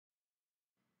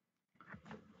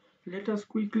Let us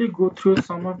quickly go through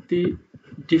some of the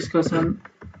discussion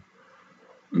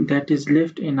that is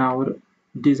left in our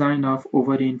design of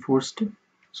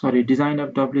design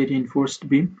of doubly reinforced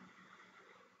beam.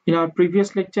 In our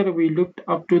previous lecture, we looked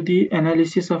up to the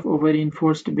analysis of over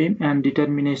reinforced beam and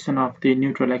determination of the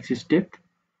neutral axis depth.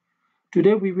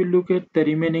 Today, we will look at the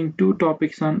remaining two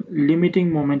topics on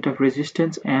limiting moment of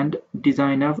resistance and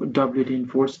design of doubly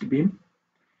reinforced beam.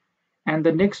 And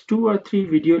the next 2 or 3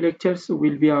 video lectures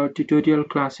will be our tutorial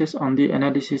classes on the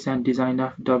analysis and design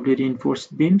of doubly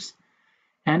reinforced beams.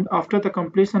 And after the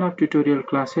completion of tutorial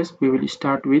classes, we will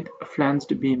start with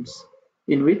flanged beams,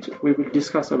 in which we will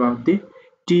discuss about the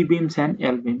T-beams and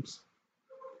L-beams.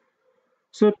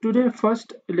 So today,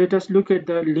 first, let us look at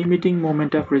the limiting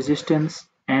moment of resistance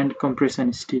and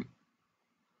compression steel.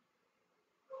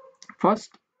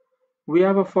 First, we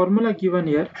have a formula given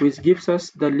here which gives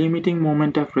us the limiting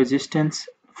moment of resistance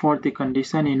for the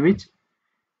condition in which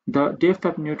the depth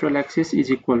of neutral axis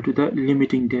is equal to the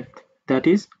limiting depth, that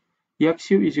is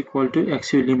xu is equal to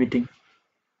xu limiting.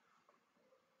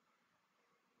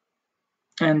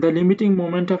 And the limiting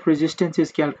moment of resistance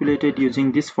is calculated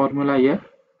using this formula here.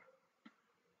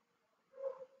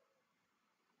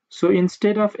 So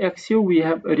instead of xu, we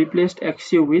have replaced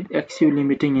xu with xu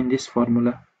limiting in this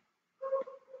formula.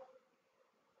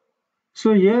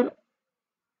 So here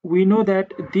we know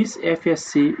that this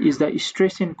FSC is the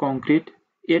stress in concrete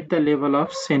at the level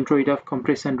of centroid of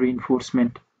compression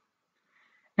reinforcement.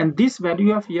 And this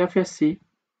value of FSC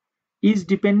is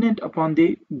dependent upon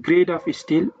the grade of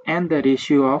steel and the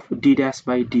ratio of d dash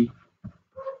by d.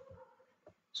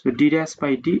 So d dash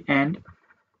by d and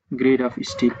grade of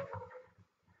steel.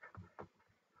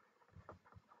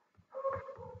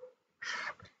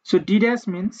 So d dash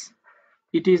means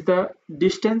it is the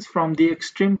distance from the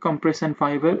extreme compression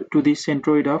fiber to the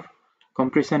centroid of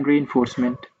compression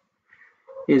reinforcement.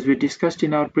 As we discussed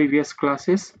in our previous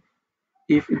classes,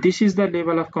 if this is the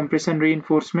level of compression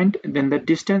reinforcement, then the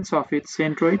distance of its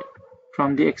centroid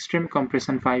from the extreme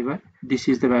compression fiber, this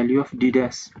is the value of d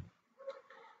dash.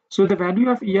 So the value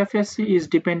of EFSC is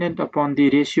dependent upon the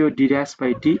ratio d dash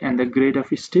by d and the grade of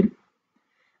steel.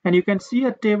 And you can see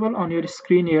a table on your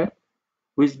screen here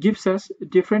which gives us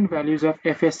different values of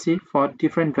FSC for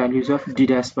different values of d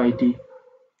dash by d.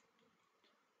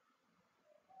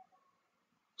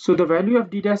 So the value of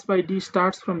d dash by d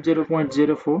starts from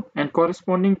 0.04 and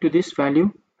corresponding to this value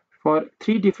for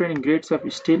 3 different grades of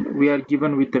steel, we are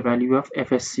given with the value of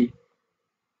FSC.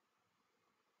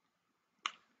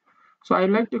 So I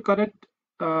would like to correct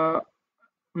a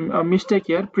mistake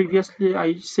here. Previously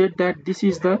I said that this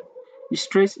is the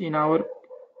stress in our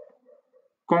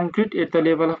concrete at the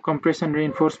level of compression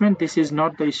reinforcement. This is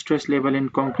not the stress level in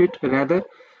concrete, rather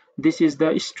this is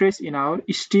the stress in our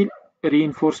steel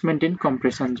reinforcement in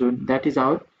compression zone, that is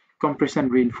our compression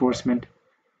reinforcement.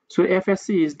 So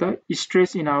FSC is the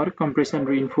stress in our compression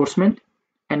reinforcement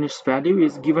and its value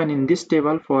is given in this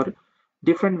table for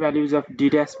different values of d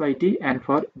dash by d and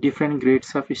for different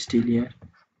grades of steel here.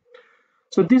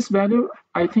 So this value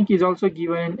I think is also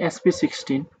given in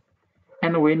SP16,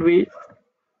 and when we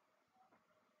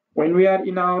are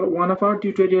in one of our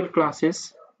tutorial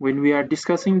classes, when we are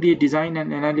discussing the design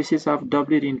and analysis of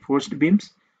doubly reinforced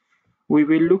beams, we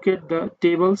will look at the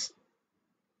tables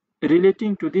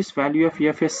relating to this value of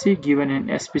FSC given in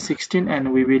SP16,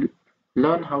 and we will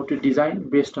learn how to design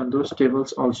based on those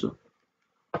tables also.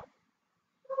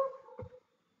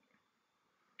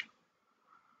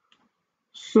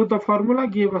 So the formula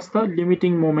gave us the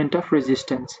limiting moment of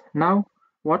resistance. Now,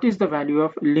 what is the value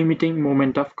of limiting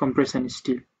moment of compression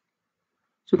steel?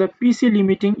 So the PC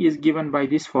limiting is given by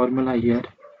this formula here.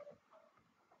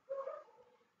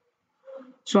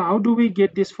 So how do we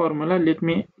get this formula? Let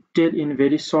me tell in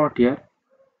very short here.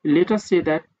 Let us say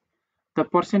that the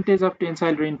percentage of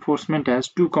tensile reinforcement has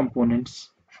 2 components.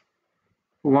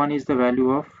 One is the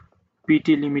value of PT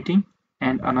limiting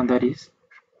and another is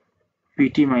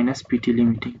PT minus PT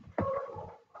limiting.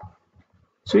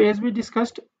 So as we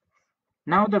discussed,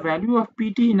 now the value of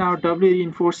PT in our doubly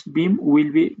reinforced beam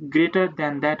will be greater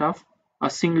than that of a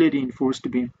singly reinforced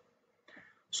beam.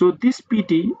 So this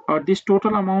PT or this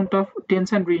total amount of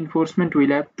tension reinforcement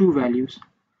will have 2 values.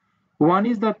 One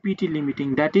is the PT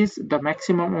limiting, that is the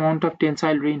maximum amount of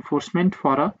tensile reinforcement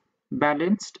for a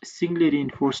balanced singly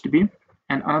reinforced beam,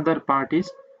 and another part is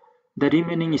the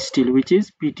remaining steel, which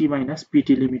is PT minus PT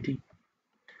limiting.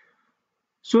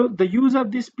 So the use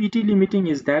of this PT limiting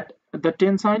is that the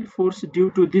tensile force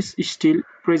due to this steel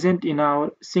present in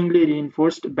our singly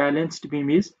reinforced balanced beam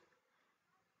is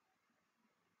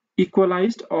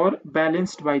equalized or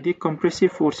balanced by the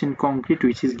compressive force in concrete,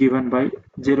 which is given by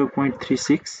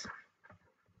 0.36.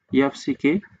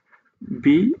 FCK,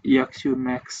 B XU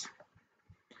max.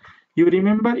 You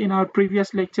remember in our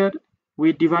previous lecture,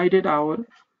 we divided our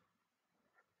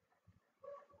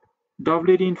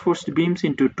doubly reinforced beams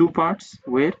into two parts,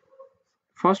 where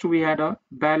first we had a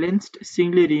balanced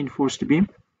singly reinforced beam,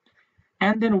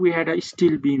 and then we had a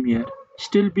steel beam here.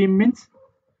 Steel beam means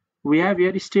we have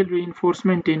here steel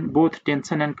reinforcement in both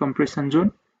tension and compression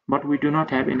zone, but we do not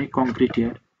have any concrete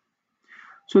here.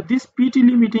 So this PT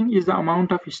limiting is the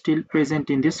amount of steel present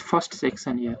in this first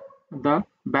section here, the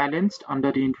balanced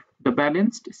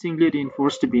singly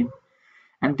reinforced beam.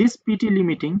 And this PT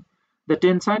limiting, the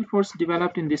tensile force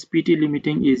developed in this PT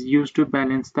limiting is used to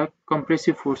balance the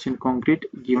compressive force in concrete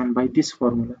given by this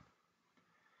formula.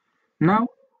 Now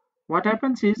what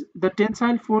happens is the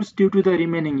tensile force due to the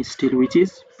remaining steel, which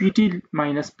is PT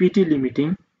minus PT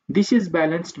limiting, this is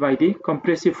balanced by the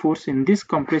compressive force in this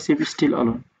compressive steel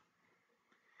alone.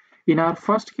 In our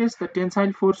first case, the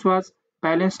tensile force was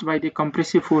balanced by the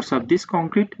compressive force of this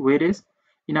concrete, whereas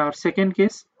in our second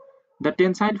case, the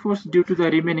tensile force due to the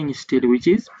remaining steel, which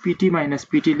is PT minus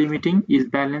PT limiting, is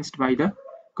balanced by the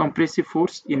compressive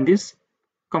force in this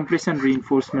compression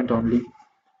reinforcement only.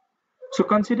 So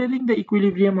considering the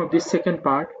equilibrium of this second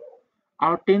part,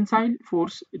 our tensile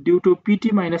force due to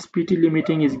PT minus PT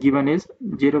limiting is given as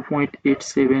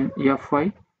 0.87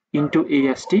 Fy into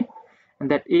AST, and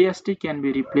that AST can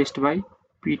be replaced by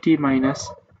PT minus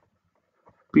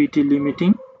PT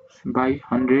limiting by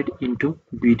 100 into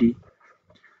BD.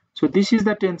 So this is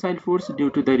the tensile force due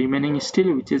to the remaining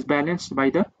steel, which is balanced by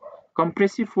the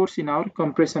compressive force in our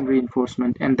compression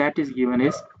reinforcement, and that is given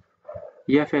as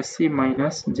FSC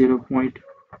minus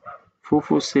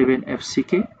 0.447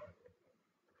 FCK.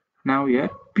 Now here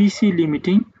PC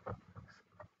limiting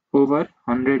over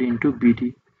 100 into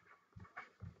BD.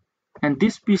 And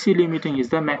this PC limiting is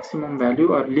the maximum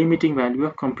value or limiting value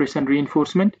of compression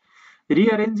reinforcement.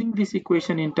 Rearranging this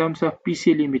equation in terms of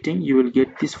PC limiting, you will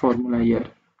get this formula here.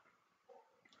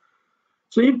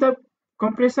 So if the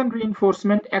compression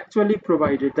reinforcement actually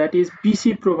provided, that is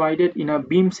PC provided in a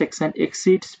beam section,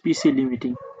 exceeds PC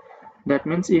limiting, that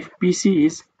means if PC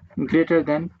is greater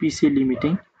than PC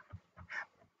limiting,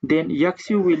 then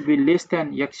XU will be less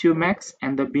than XU max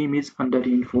and the beam is under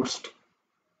reinforced.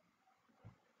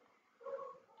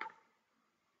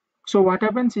 So what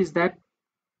happens is that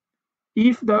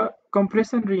if the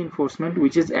compression reinforcement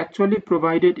which is actually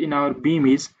provided in our beam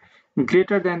is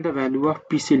greater than the value of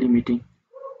PC limiting,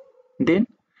 then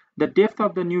the depth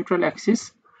of the neutral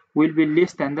axis will be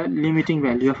less than the limiting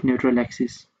value of neutral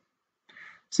axis.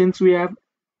 Since we have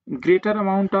greater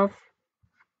amount of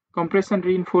compression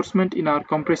reinforcement in our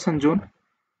compression zone,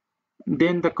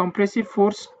 then the compressive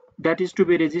force that is to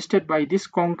be resisted by this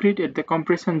concrete at the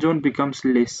compression zone becomes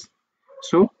less.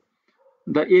 So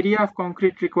the area of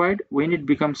concrete required, when it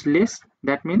becomes less,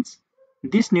 that means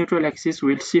this neutral axis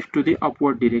will shift to the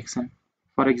upward direction.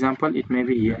 For example, it may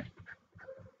be here.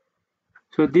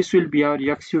 So this will be our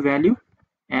XU value,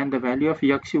 and the value of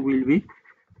XU will be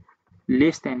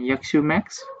less than XU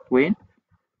max when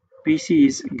PC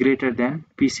is greater than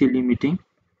PC limiting,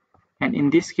 and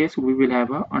in this case we will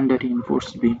have a under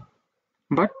reinforced beam.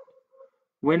 But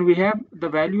when we have the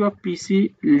value of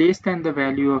PC less than the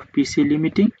value of PC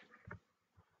limiting,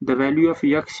 the value of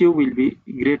XU will be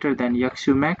greater than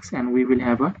XU max and we will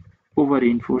have a over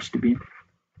reinforced beam.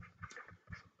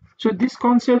 So this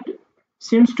concept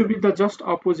seems to be the just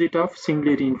opposite of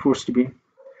singly reinforced beam.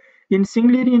 In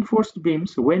singly reinforced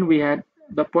beams, when we had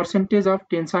the percentage of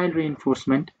tensile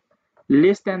reinforcement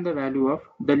less than the value of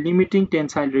the limiting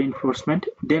tensile reinforcement,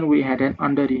 then we had an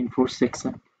under reinforced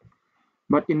section.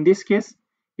 But in this case,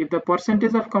 if the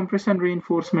percentage of compression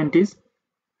reinforcement is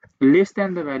less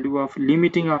than the value of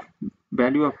limiting of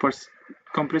value of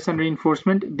compression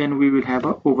reinforcement, then we will have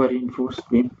a over reinforced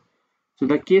beam. So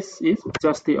the case is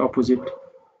just the opposite.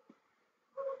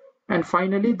 And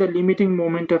finally, the limiting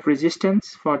moment of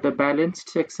resistance for the balanced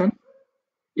section,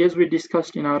 as we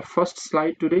discussed in our first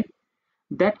slide today,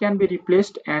 that can be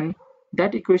replaced and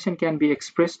that equation can be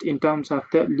expressed in terms of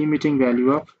the limiting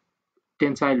value of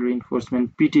tensile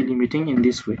reinforcement, PT limiting, in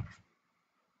this way.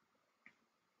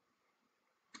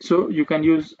 So you can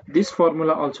use this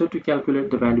formula also to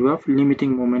calculate the value of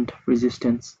limiting moment of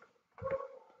resistance.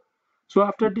 So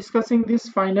after discussing this,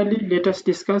 finally let us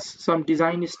discuss some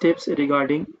design steps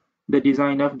regarding the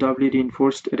design of doubly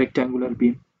reinforced rectangular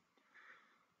beam.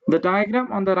 The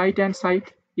diagram on the right hand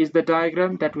side is the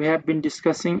diagram that we have been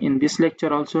discussing in this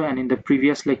lecture also and in the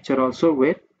previous lecture also,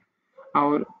 where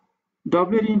our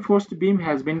doubly reinforced beam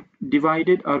has been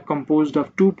divided or composed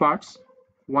of two parts.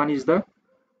 One is the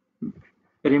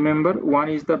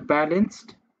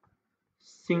balanced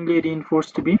singly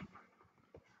reinforced beam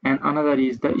and another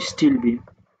is the steel beam.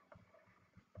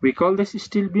 We call this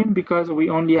steel beam because we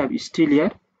only have steel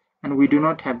here and we do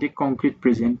not have the concrete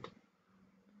present.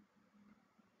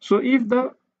 So if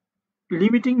the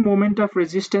limiting moment of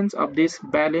resistance of this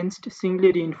balanced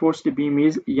singly reinforced beam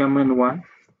is Mn1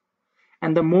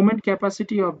 and the moment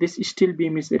capacity of this steel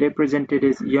beam is represented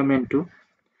as Mn2,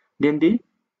 then the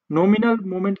nominal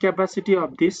moment capacity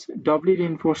of this doubly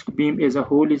reinforced beam as a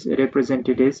whole is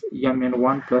represented as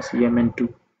Mn1 plus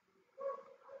Mn2.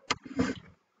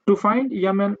 To find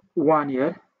Mn1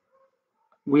 here,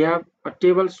 we have a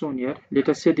table shown here. Let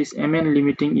us say this Mn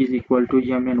limiting is equal to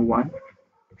Mn1.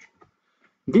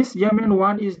 This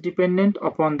Mn1 is dependent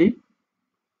upon the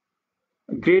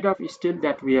grade of steel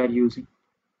that we are using.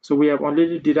 So we have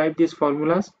already derived these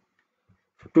formulas.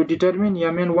 To determine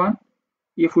Mn1,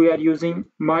 if we are using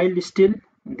mild steel,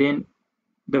 then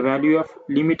the value of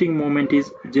limiting moment is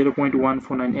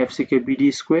 0.149 FCK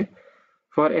BD square.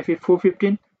 For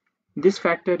Fe415, this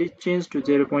factor is changed to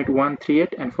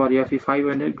 0.138 and for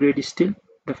Fe500 grade steel,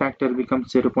 the factor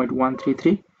becomes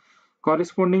 0.133.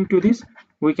 Corresponding to this,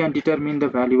 we can determine the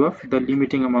value of the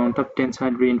limiting amount of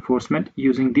tensile reinforcement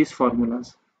using these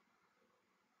formulas.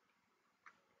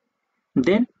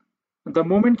 Then, the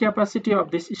moment capacity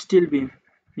of this steel beam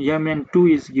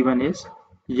Mn2 is given as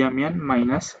Mn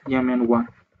minus Mn1.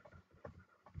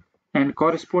 And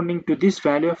corresponding to this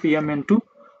value of Mn2,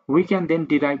 we can then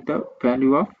derive the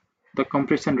value of the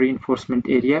compression reinforcement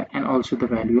area and also the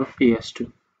value of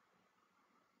AS2.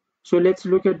 So let's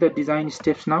look at the design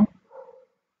steps now.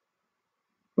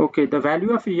 Okay, the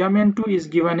value of Mn2 is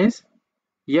given as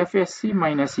FSC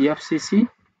minus FCC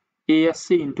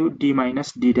ASC into D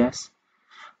minus D dash.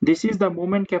 This is the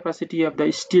moment capacity of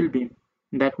the steel beam.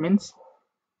 That means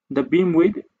the beam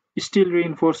with steel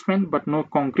reinforcement but no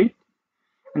concrete.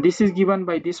 And this is given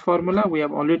by this formula. We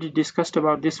have already discussed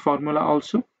about this formula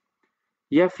also.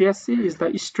 FSC is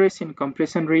the stress in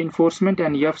compression reinforcement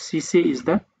and FCC is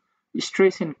the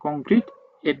stress in concrete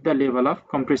at the level of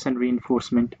compression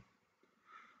reinforcement.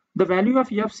 The value of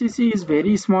FCC is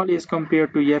very small as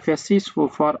compared to FSC, so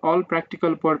for all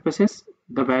practical purposes,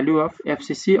 the value of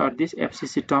FCC or this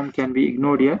FCC term can be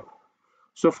ignored here.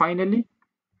 So finally,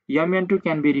 Mn2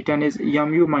 can be written as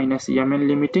Mu minus Mn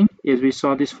limiting, as we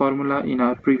saw this formula in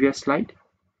our previous slide.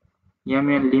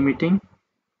 Mn limiting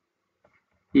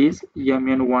is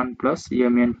Mn1 plus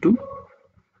Mn2,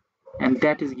 and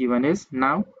that is given as,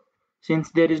 now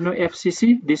since there is no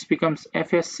FCC, this becomes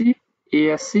FSC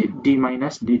ASC D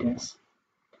minus D dash.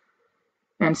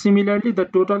 And similarly, the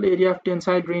total area of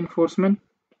tensile reinforcement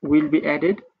will be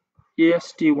added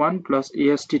AST1 plus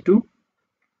AST2.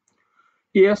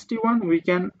 AST1 we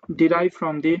can derive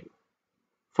from the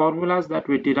formulas that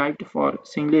we derived for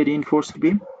singly reinforced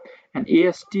beam, and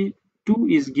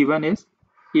AST2 is given as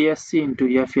ASC into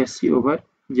FSC over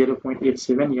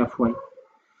 0.87 Fy.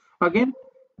 Again,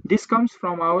 this comes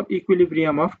from our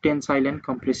equilibrium of tensile and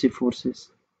compressive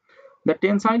forces. The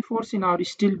tensile force in our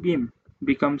steel beam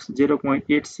becomes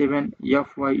 0.87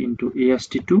 Fy into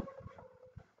AST2.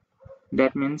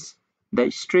 That means the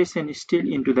stress in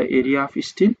steel into the area of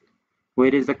steel,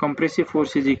 whereas the compressive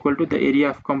force is equal to the area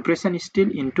of compression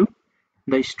steel into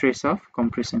the stress of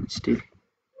compression steel.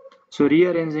 So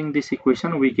rearranging this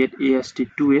equation, we get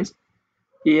AST2 as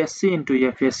ASC into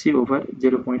FSC over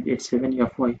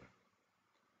 0.87 Fy.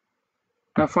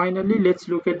 Now finally, let's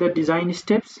look at the design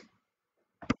steps.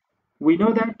 We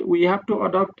know that we have to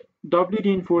adopt doubly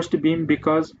reinforced beam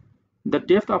because the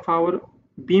depth of our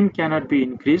beam cannot be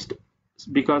increased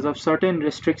because of certain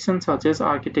restrictions such as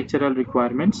architectural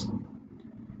requirements.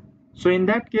 So in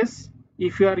that case,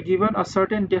 if you are given a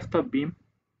certain depth of beam,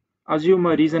 assume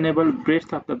a reasonable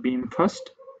breadth of the beam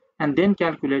first and then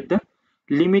calculate the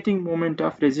limiting moment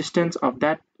of resistance of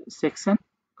that section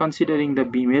considering the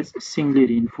beam is singly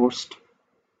reinforced.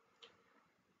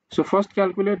 So first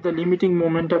calculate the limiting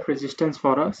moment of resistance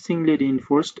for a singly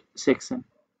reinforced section.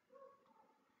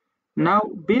 Now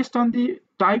based on the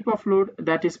type of load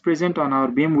that is present on our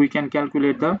beam, we can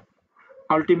calculate the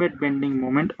ultimate bending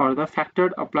moment or the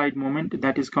factored applied moment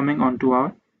that is coming onto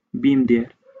our beam there.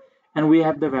 And we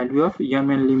have the value of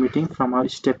Mn limiting from our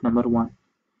step number 1.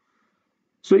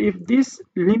 So if this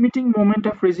limiting moment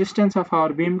of resistance of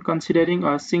our beam considering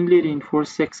a singly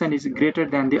reinforced section is greater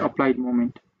than the applied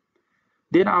moment,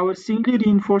 then our singly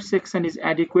reinforced section is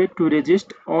adequate to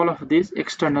resist all of this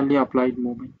externally applied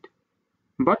moment.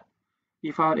 But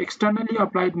if our externally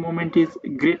applied moment is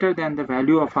greater than the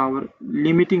value of our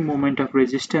limiting moment of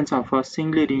resistance of a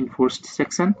singly reinforced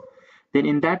section, then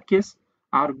in that case,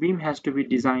 our beam has to be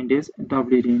designed as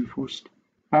doubly reinforced.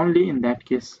 Only in that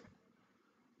case.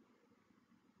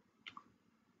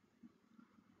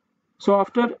 So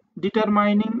after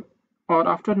determining or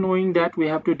after knowing that we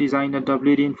have to design a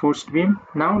doubly reinforced beam,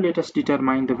 now let us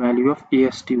determine the value of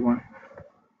AST1.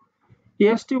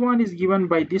 AST1 is given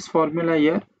by this formula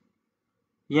here,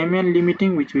 MN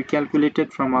limiting, which we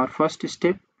calculated from our first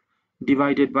step,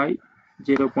 divided by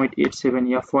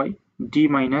 0.87 Fy d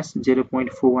minus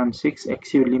 0.416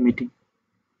 XU limiting.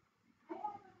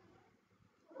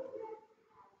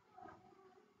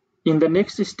 In the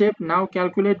next step, now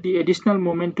calculate the additional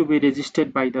moment to be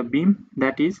resisted by the beam,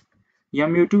 that is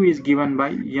mu2 is given by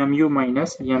mu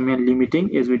minus mn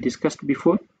limiting, as we discussed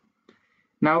before.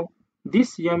 Now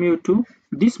this mu2,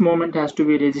 this moment has to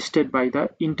be resisted by the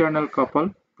internal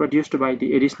couple produced by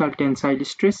the additional tensile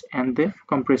stress and the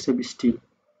compressive steel.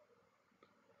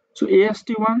 So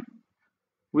AST1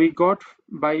 we got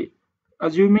by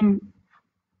assuming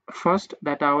first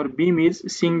that our beam is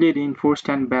singly reinforced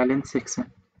and balanced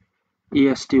section,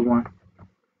 AST1.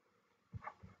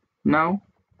 Now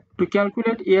to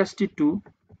calculate AST2,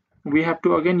 we have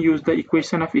to again use the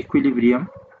equation of equilibrium,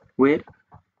 where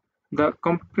the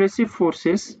compressive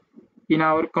forces in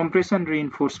our compression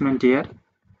reinforcement here,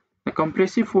 the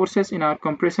compressive forces in our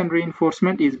compression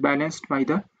reinforcement is balanced by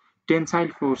the tensile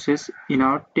forces in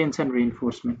our tension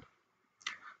reinforcement.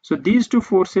 So these two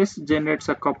forces generates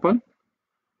a couple,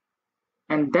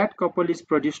 and that couple is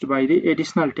produced by the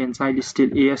additional tensile steel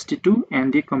AST2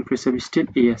 and the compressive steel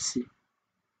ASC.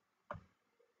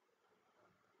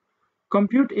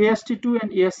 Compute AST2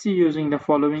 and ASC using the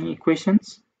following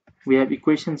equations. We have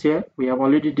equations here. We have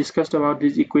already discussed about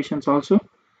these equations also.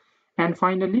 And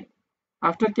finally,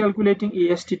 after calculating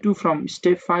AST2 from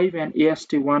step 5 and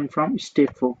AST1 from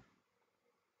step 4,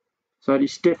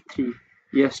 step 3,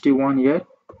 AST1 here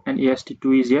and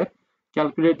AST2 is here,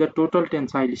 calculate the total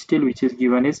tensile steel, which is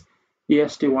given as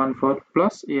AST1 for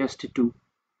plus AST2.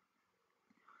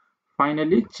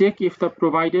 Finally, check if the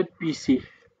provided PC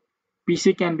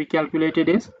can be calculated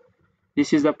as,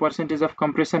 this is the percentage of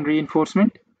compression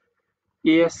reinforcement,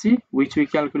 ASC, which we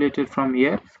calculated from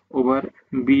here, over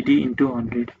BD into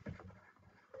 100.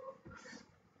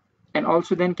 And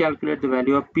also then calculate the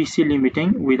value of PC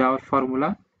limiting with our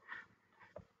formula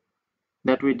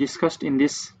that we discussed in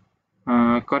this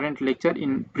current lecture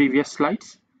in previous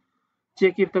slides.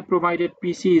 Check if the provided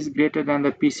PC is greater than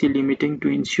the PC limiting to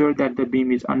ensure that the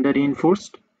beam is under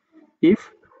reinforced.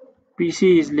 If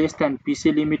PC is less than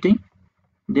PC limiting,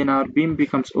 then our beam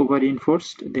becomes over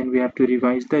reinforced, then we have to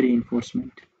revise the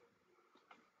reinforcement.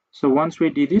 So once we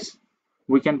do this,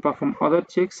 we can perform other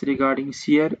checks regarding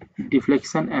shear,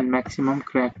 deflection and maximum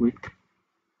crack width.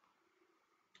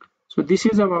 So this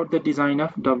is about the design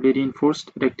of doubly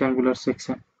reinforced rectangular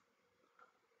section.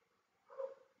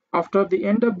 After the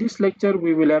end of this lecture,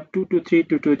 we will have 2 to 3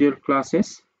 tutorial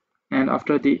classes, and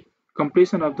after the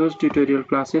completion of those tutorial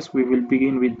classes, we will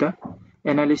begin with the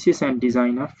analysis and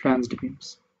design of flanged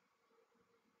beams.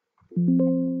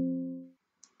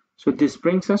 So this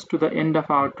brings us to the end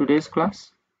of our today's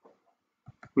class.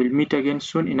 We'll meet again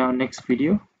soon in our next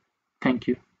video. Thank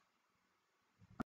you.